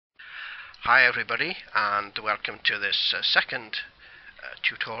Hi everybody, and welcome to this second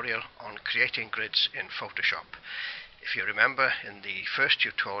tutorial on creating grids in Photoshop. If you remember, in the first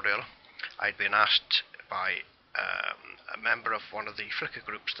tutorial I'd been asked by a member of one of the Flickr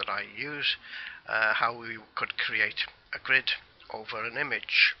groups that I use how we could create a grid over an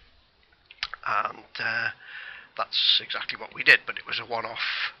image, and that's exactly what we did, but it was a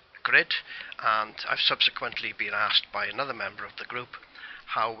one-off grid, and I've subsequently been asked by another member of the group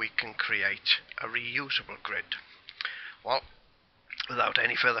how we can create a reusable grid. Well, without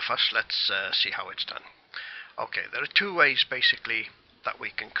any further fuss, let's see how it's done. Okay, there are two ways basically that we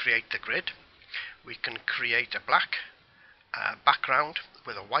can create the grid. We can create a black background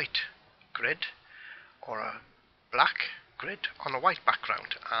with a white grid, or a black grid on a white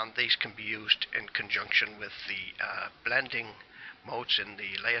background, and these can be used in conjunction with the blending modes in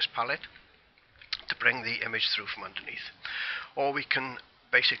the layers palette to bring the image through from underneath. Or we can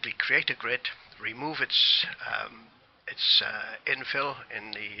basically create a grid, remove its infill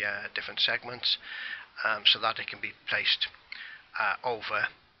in the different segments, so that it can be placed over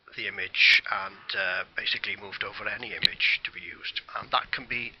the image and basically moved over any image to be used, and that can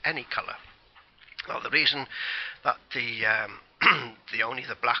be any color. Now, the reason that only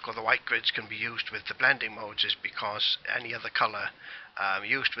the black or the white grids can be used with the blending modes is because any other color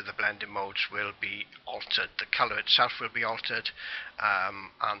used with the blending modes will be altered. The color itself will be altered,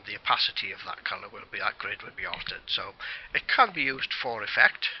 and the opacity of that grid will be altered. So it can be used for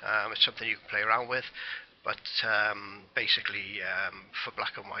effect. It's something you can play around with, but basically for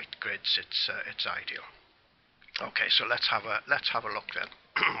black and white grids it's ideal. Okay, so let's have a look then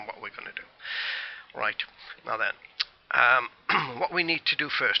what we're going to do. Right, now then, what we need to do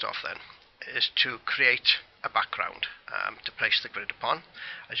first off then is to create a background to place the grid upon.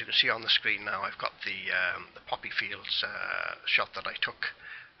 As you can see on the screen now, I've got the poppy fields shot that I took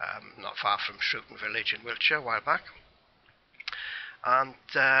not far from Shrewton Village in Wiltshire a while back. And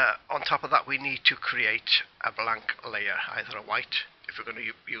on top of that, we need to create a blank layer, either a white if we're going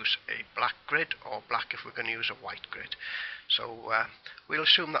to use a black grid, or black if we're going to use a white grid. So we'll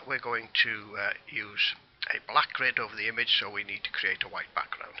assume that we're going to use a black grid over the image, so we need to create a white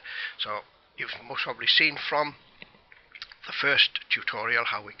background. So you've most probably seen from the first tutorial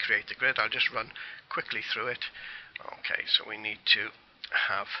how we create the grid. I'll just run quickly through it. Okay, so we need to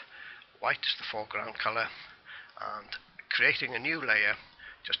have white as the foreground color, and creating a new layer,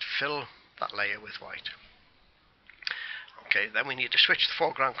 just fill that layer with white. Okay, then we need to switch the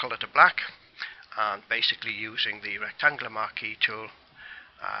foreground color to black, and basically using the rectangular marquee tool,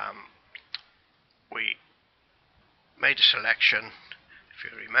 we made a selection, if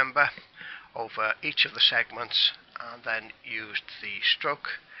you remember, over each of the segments, and then used the stroke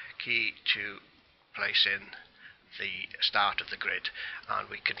key to place in the start of the grid. And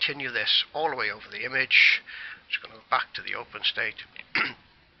we continue this all the way over the image. Just going to go back to the open state,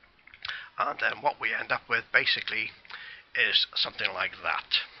 and then what we end up with basically is something like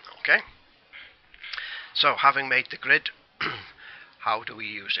that. Okay, so having made the grid, how do we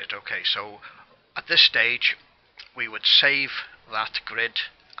use it? Okay, so at this stage we would save that grid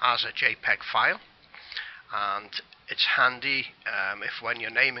as a JPEG file, and it's handy if when you're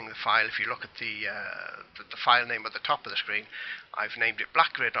naming the file, if you look at the file name at the top of the screen, I've named it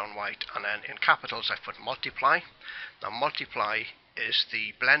black grid on white, and then in capitals I've put multiply. Now, multiply is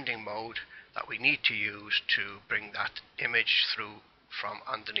the blending mode that we need to use to bring that image through from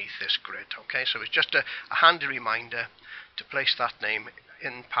underneath this grid. Okay, so it's just a handy reminder to place that name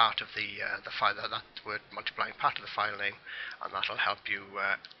in part of the file, that word multiplying part of the file name, and that'll help you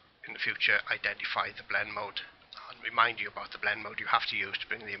in the future identify the blend mode and remind you about the blend mode you have to use to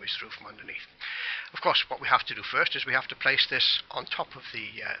bring the image through from underneath. Of course, what we have to do first is we have to place this on top of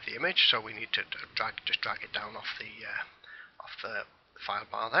the image, so we need to just drag it down off the file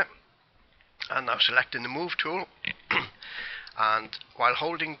bar there. And now selecting the move tool, and while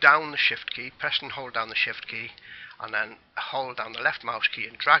holding down the shift key, press and hold down the shift key, and then hold down the left mouse key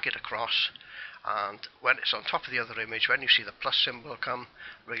and drag it across, and when it's on top of the other image, when you see the plus symbol come,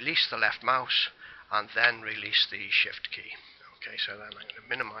 release the left mouse and then release the shift key. Okay, so then I'm going to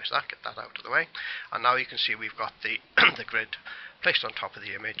minimize that, get that out of the way, and now you can see we've got the the grid placed on top of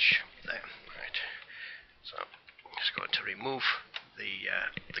the image there. Right, so I'm just going to remove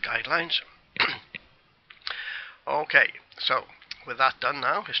the guidelines. Okay, so with that done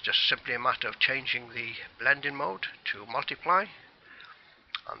now, it's just simply a matter of changing the blending mode to multiply,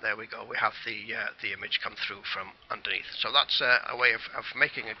 and there we go, we have the image come through from underneath. So that's a way of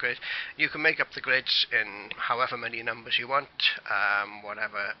making a grid. You can make up the grids in however many numbers you want,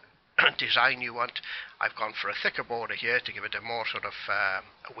 whatever design you want. I've gone for a thicker border here to give it a more sort of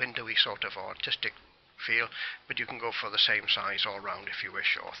a windowy sort of artistic feel, but you can go for the same size all round if you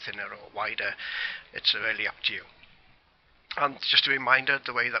wish, or thinner or wider. It's really up to you. And just a reminder,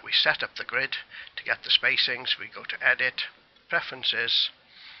 the way that we set up the grid to get the spacings, we go to Edit, Preferences,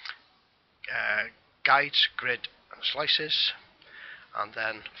 Guides, Grid and Slices, and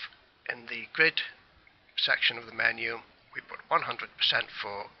then in the grid section of the menu we put 100%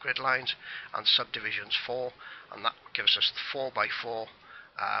 for grid lines and subdivisions 4, and that gives us the 4x4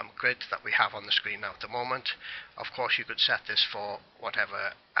 grid that we have on the screen now at the moment. Of course you could set this for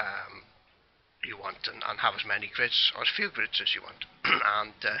whatever you want and have as many grids or as few grids as you want.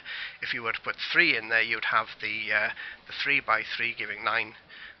 And if you were to put 3 in there, you'd have the 3x3 giving 9,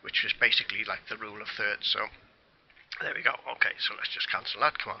 which is basically like the rule of thirds. So there we go. Okay, so let's just cancel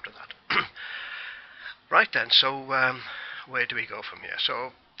that, come out of that. Right then, so where do we go from here?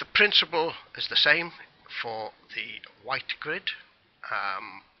 So the principle is the same for the white grid,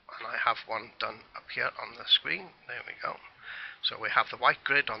 and I have one done up here on the screen. There we go. So we have the white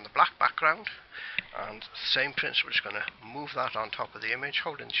grid on the black background, and the same principle, is going to move that on top of the image,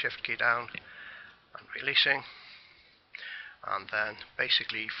 holding the shift key down and releasing. And then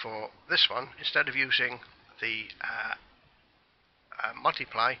basically for this one, instead of using the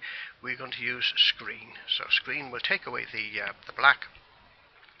multiply, we're going to use screen. So screen will take away the black,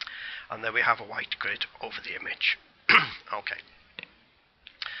 and then we have a white grid over the image. Okay.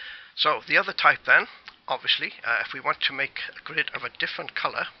 So the other type then, obviously, if we want to make a grid of a different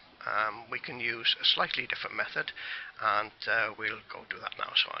color, we can use a slightly different method, and we'll go do that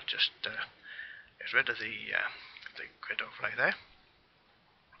now. So I'll just get rid of the grid overlay there.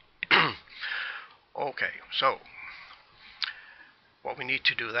 Okay, so what we need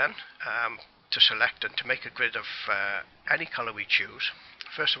to do then, to select and to make a grid of any color we choose,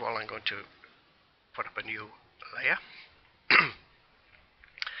 first of all I'm going to put up a new layer.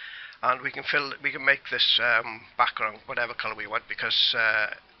 And we can make this background whatever color we want, because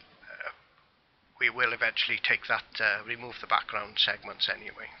we will eventually take that, remove the background segments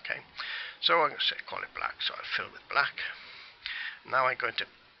anyway. Okay, so I'm going to say call it black, so I'll fill with black. Now I'm going to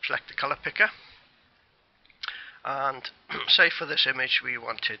select the color picker, and say for this image we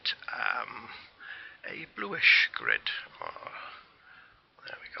wanted a bluish grid, or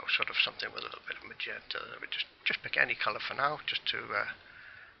there we go, sort of something with a little bit of magenta. We just pick any color for now, just to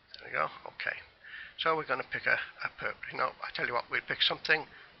there we go. Okay, so we're going to pick a purple. You know, I tell you what, we'll pick something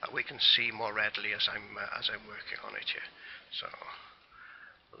that we can see more readily as I'm working on it here. So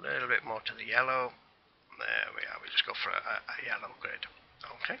a little bit more to the yellow. There we are. We'll just go for a yellow grid.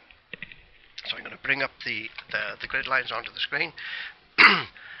 Okay. So I'm going to bring up the grid lines onto the screen.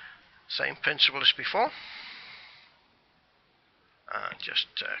 Same principle as before. And just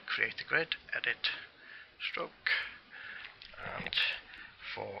create the grid, edit, stroke, and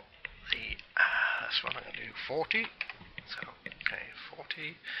for the this one I'm going to do 40. So okay,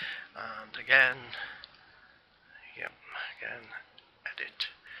 40, and again, yep, again,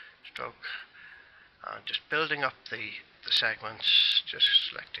 edit, stroke, and just building up the segments, just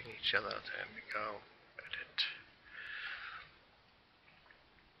selecting each other. There we go, edit.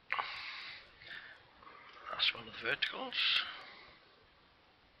 That's one of the verticals,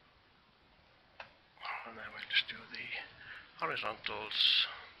 and then we'll just do the horizontals.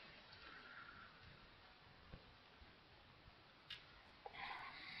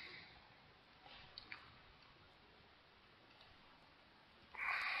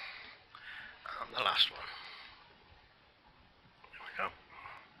 And the last one. There we go.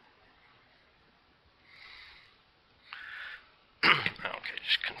 Okay,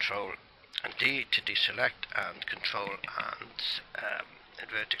 just Control and D to deselect, and Control and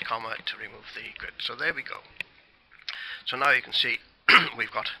inverted comma to remove the grid. So there we go. So now you can see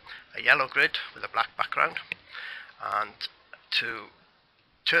we've got a yellow grid with a black background, and to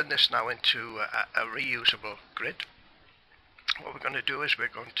turn this now into a reusable grid, what we're going to do is we're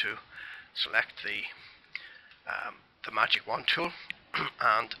going to select the magic wand tool,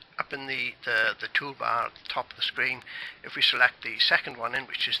 and up in the toolbar at the top of the screen, if we select the second one in,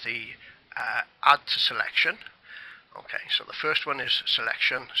 which is the add to selection. Okay, so the first one is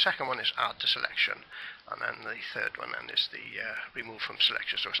selection, second one is add to selection, and then the third one then is the remove from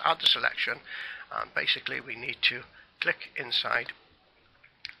selection. So it's add to selection, and basically we need to click inside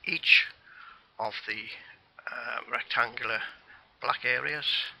each of the rectangular black areas.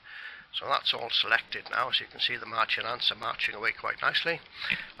 So that's all selected now. As you can see, the marching ants are marching away quite nicely.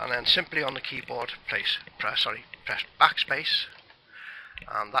 And then simply on the keyboard press backspace,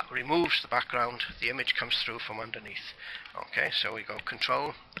 and that removes the background. The image comes through from underneath. Okay, so we go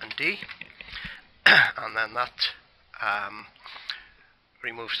Control and D, and then that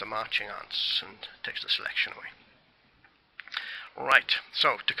removes the marching ants and takes the selection away. Right,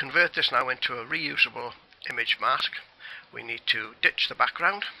 so to convert this now into a reusable image mask, we need to ditch the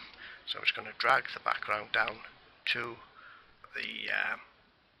background. So I'm just going to drag the background down to the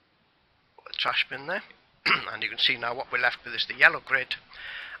trash bin there. And you can see now what we're left with is the yellow grid,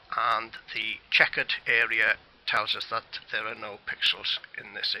 and the checkered area tells us that there are no pixels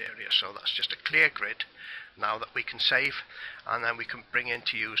in this area. So that's just a clear grid now that we can save, and then we can bring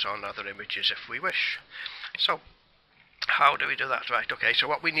into use on other images if we wish. So how do we do that? Right, okay, so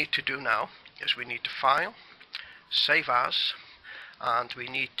what we need to do now is we need to File, Save As, and we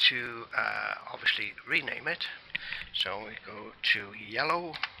need to obviously rename it. So we go to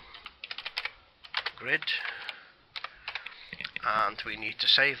Yellow Grid, and we need to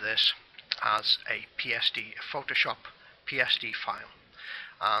save this as a PSD, a Photoshop PSD file.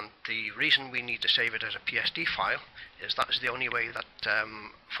 And the reason we need to save it as a PSD file is that is the only way that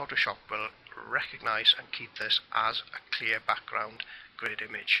Photoshop will recognize and keep this as a clear background grid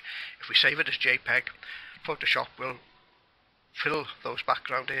image. If we save it as JPEG, Photoshop will fill those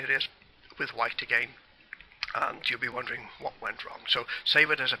background areas with white again, and you'll be wondering what went wrong. So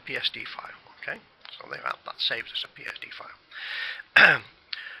save it as a PSD file. Okay, so there, that saves as a PSD file.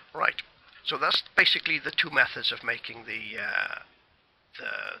 Right, so that's basically the two methods of making the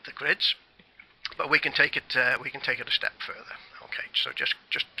grids, but we can take it a step further. Okay, so just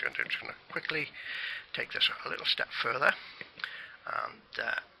going to quickly take this a little step further, and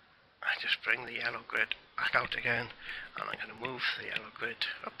I just bring the yellow grid back out again, and I'm going to move the yellow grid.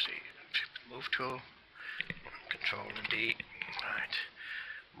 Oopsie, move tool, Control and D. Right,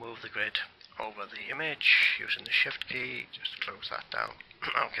 move the grid over the image using the Shift key. Just close that down.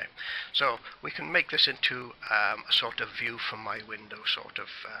 Okay, so we can make this into a sort of view from my window sort of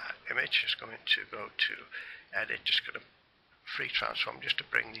image. Just going to go to Edit, just going to free transform just to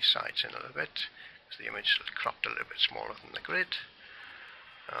bring these sides in a little bit, because the image is cropped a little bit smaller than the grid.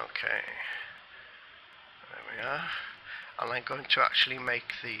 Okay, there we are. And I'm going to actually make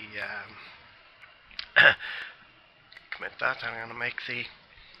the commit that. I'm going to make the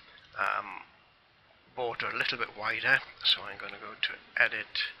border a little bit wider, so I'm going to go to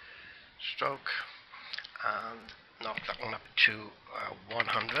Edit, Stroke, and knock that one up to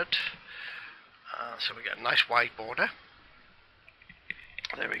 100. So we get a nice wide border.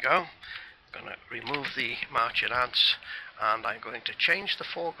 There we go. I'm going to remove the marching ants, and I'm going to change the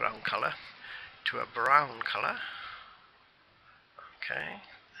foreground colour to a brown colour. Okay,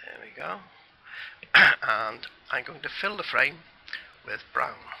 there we go. And I'm going to fill the frame with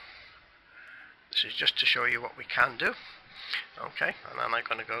brown. This is just to show you what we can do. Okay, and then I'm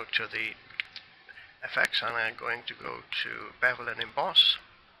going to go to the effects, and I'm going to go to Bevel and Emboss,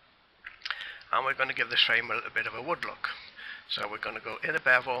 and we're going to give this frame a little bit of a wood look. So we're going to go in a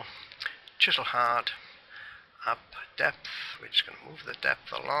bevel, chisel hard, up depth. We're just going to move the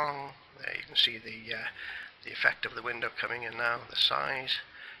depth along. There you can see the effect of the window coming in now. The size,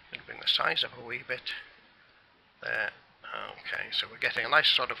 I'm going to bring the size up a wee bit. There. Okay, so we're getting a nice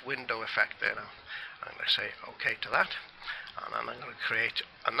sort of window effect there now. I'm going to say OK to that, and then I'm going to create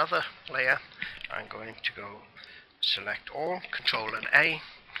another layer. I'm going to go select all, Control and A.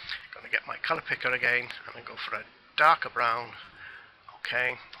 I'm going to get my color picker again, and then go for a darker brown.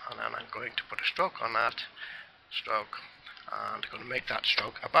 Okay, and then I'm going to put a stroke on that, stroke, and I'm going to make that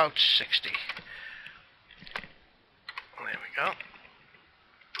stroke about 60. There we go,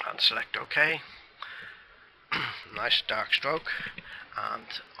 and select OK. Nice dark stroke, and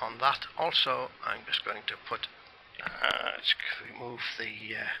on that also I'm just going to put let's remove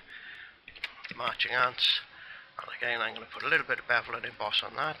the marching ants, and again I'm going to put a little bit of bevel and emboss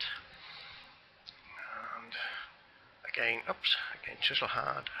on that, and again, again chisel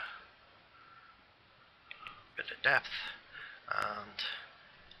hard, a bit of depth and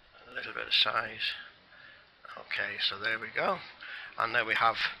a little bit of size. Okay, so there we go, and there we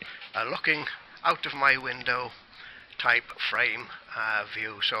have a looking out of my window type frame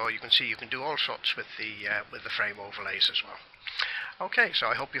view. So you can see you can do all sorts with the frame overlays as well. Okay, so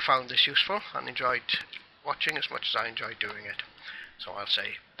I hope you found this useful and enjoyed watching as much as I enjoyed doing it. So I'll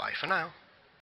say bye for now.